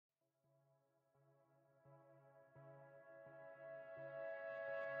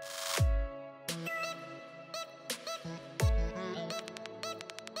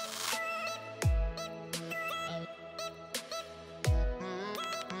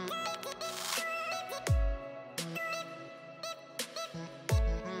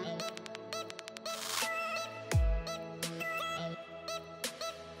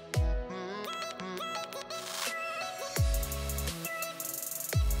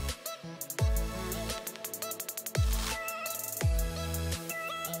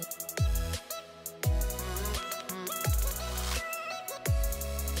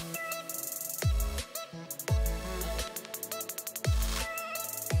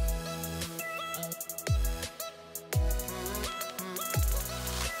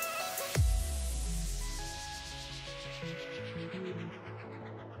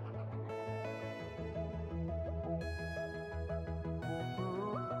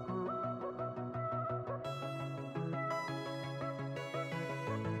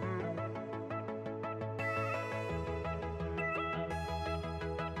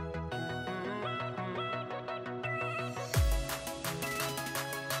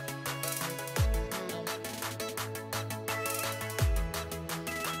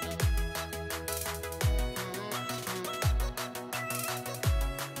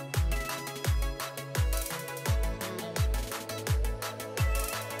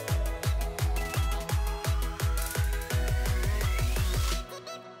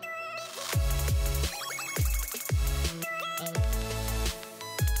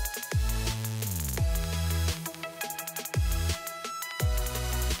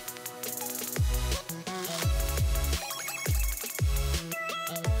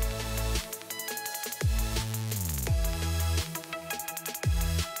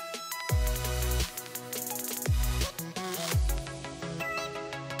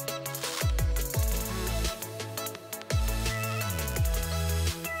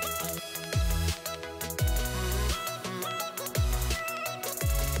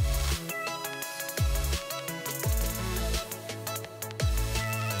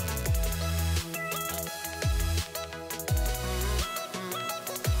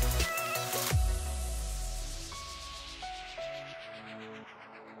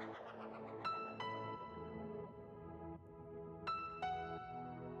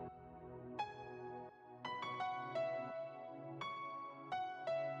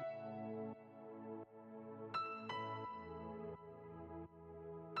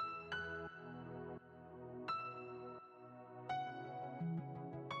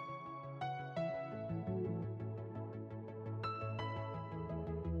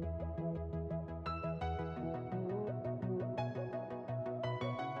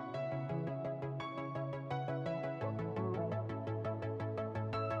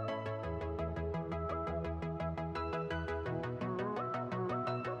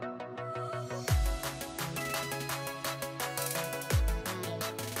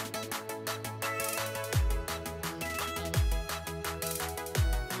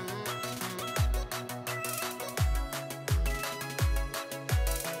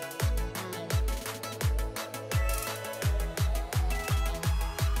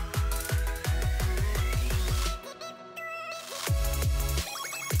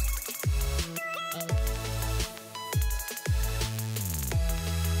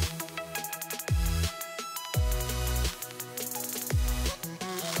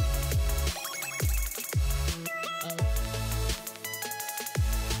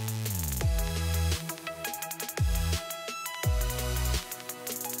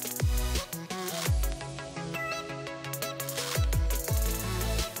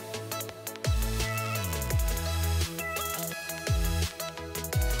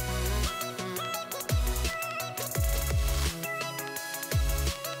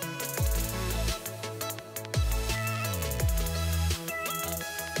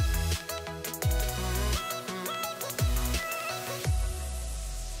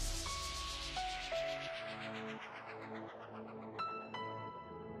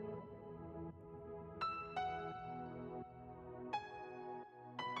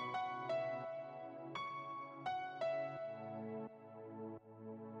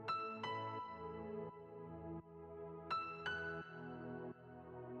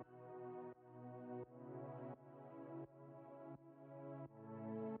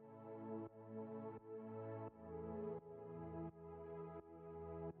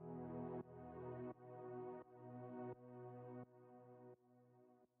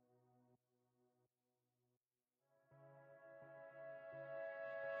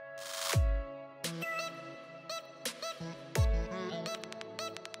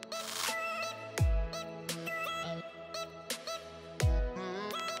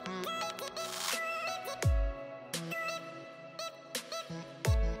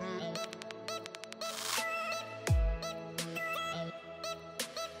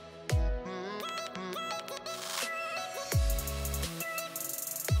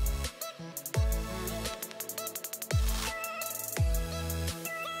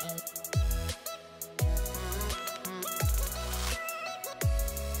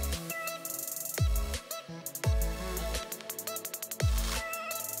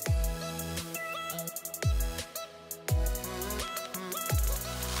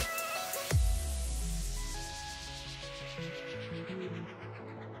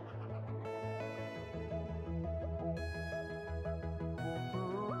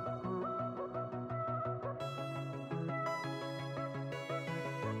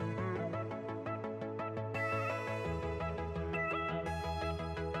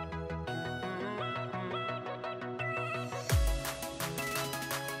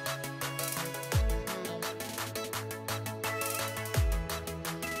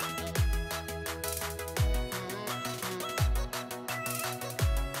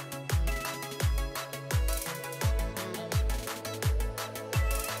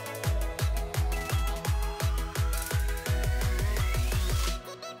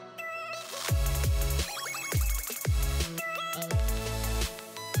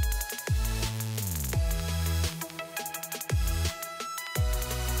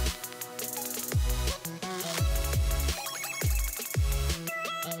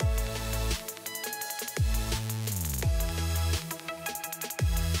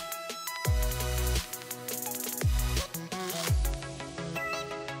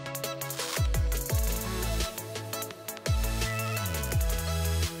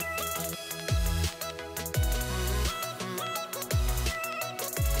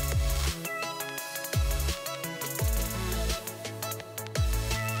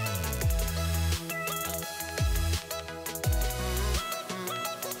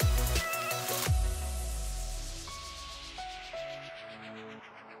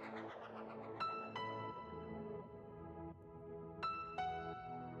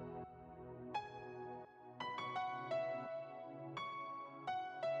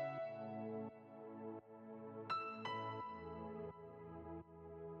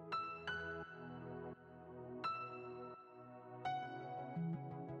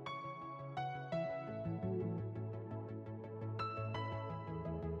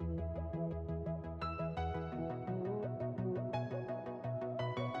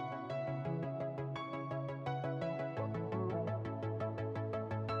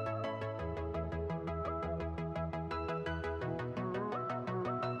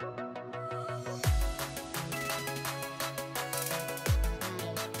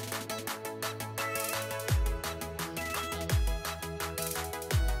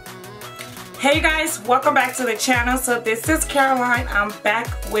Hey guys, welcome back to the channel. So this is Caroline. I'm back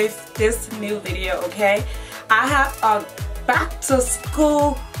with this new video, okay? I have a back to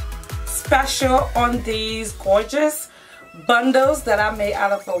school special on these gorgeous bundles that I made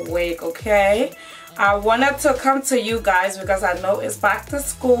out of a wig, okay? I wanted to come to you guys because I know it's back to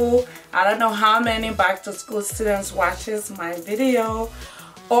school. I don't know how many back to school students watches my video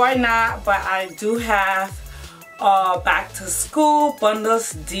or not, but I do have back to school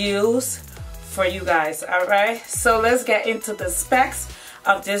bundles deals for you guys. Alright, so let's get into the specs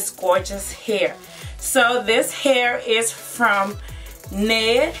of this gorgeous hair. So this hair is from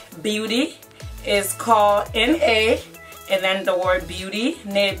NaBeauty. It's called NA and then the word beauty,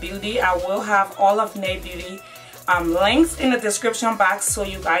 NaBeauty. I will have all of NaBeauty links in the description box so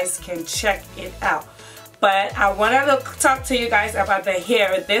you guys can check it out. But I wanted to talk to you guys about the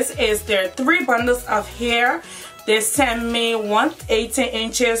hair. This is their 3 bundles of hair. They sent me 118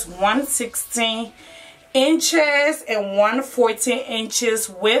 inches, 116 inches, and 114 inches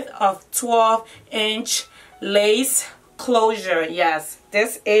width of 12-inch lace closure. Yes,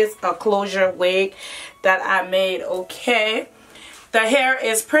 this is a closure wig that I made, okay? The hair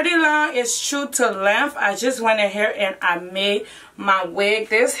is pretty long. It's true to length. I just went in here and I made my wig.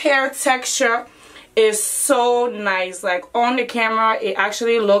 This hair texture is so nice. Like on the camera, it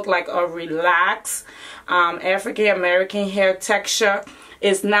actually looked like a relaxed African American hair texture.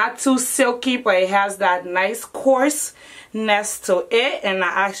 It's not too silky, but it has that nice coarseness to it, and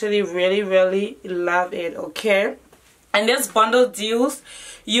I actually really love it, okay? And this bundle deals,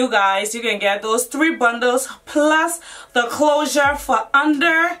 you guys, you can get those 3 bundles plus the closure for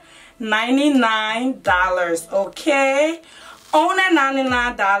under $99, okay? Only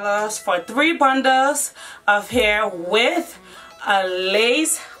 $99 for 3 bundles of hair with a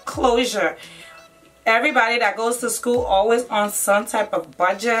lace closure. Everybody that goes to school always on some type of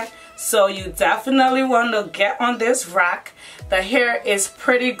budget, so you definitely want to get on this rack. The hair is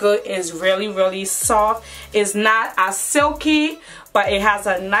pretty good. It's really soft. It's not as silky, but it has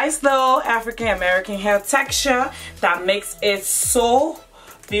a nice little African American hair texture that makes it so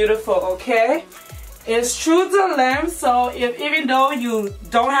beautiful, okay? It's true to length, so even though you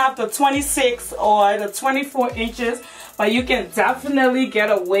don't have the 26 or the 24 inches, but you can definitely get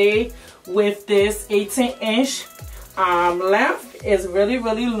away with this 18-inch length. It's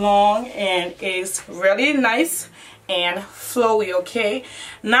really long and it's really nice and flowy, okay?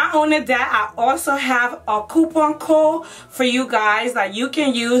 Not only that, I also have a coupon code for you guys that you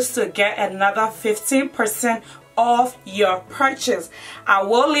can use to get another 15% off your purchase. I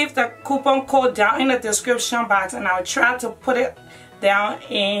will leave the coupon code down in the description box, and I'll try to put it down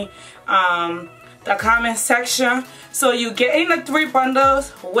in the comment section. So you get in the 3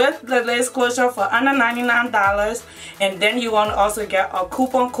 bundles with the lace closure for under $99, and then you want to also get a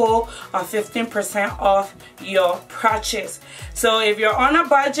coupon code of 15% off your purchase. So if you're on a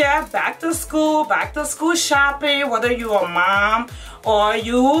budget, back to school shopping, whether you're a mom or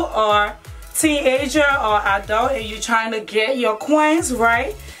you are teenager or adult and you're trying to get your coins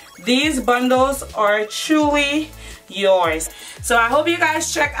right, these bundles are truly yours. So I hope you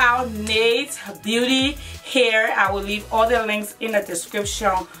guys check out NaBeautyHair. I will leave all the links in the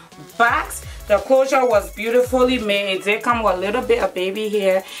description box. The closure was beautifully made. It did come with a little bit of baby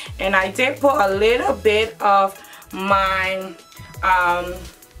hair, and I did put a little bit of my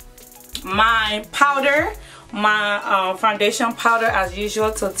powder, my foundation powder as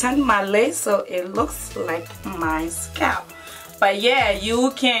usual, to tint my lace so it looks like my scalp. But yeah,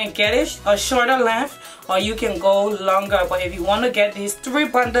 you can get it a shorter length or you can go longer. But if you want to get these 3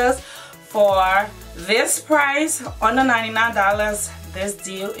 bundles for this price, under $99, this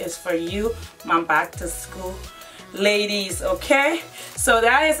deal is for you, my back to school ladies, okay? So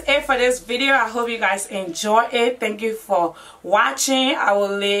that is it for this video. I hope you guys enjoy it. Thank you for watching. I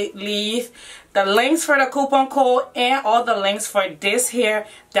will leave the links for the coupon code and all the links for this here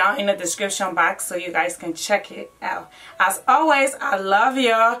down in the description box so you guys can check it out. As always, I love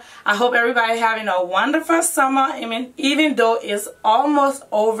y'all. I hope everybody having a wonderful summer. I mean, even though it's almost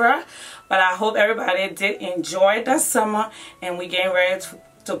over, but I hope everybody did enjoy the summer, and we getting ready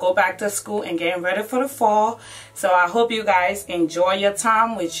to go back to school and getting ready for the fall. So I hope you guys enjoy your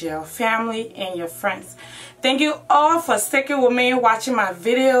time with your family and your friends. Thank you all for sticking with me, watching my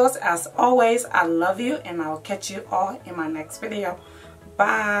videos. As always, I love you, and I'll catch you all in my next video.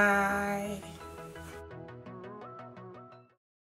 Bye.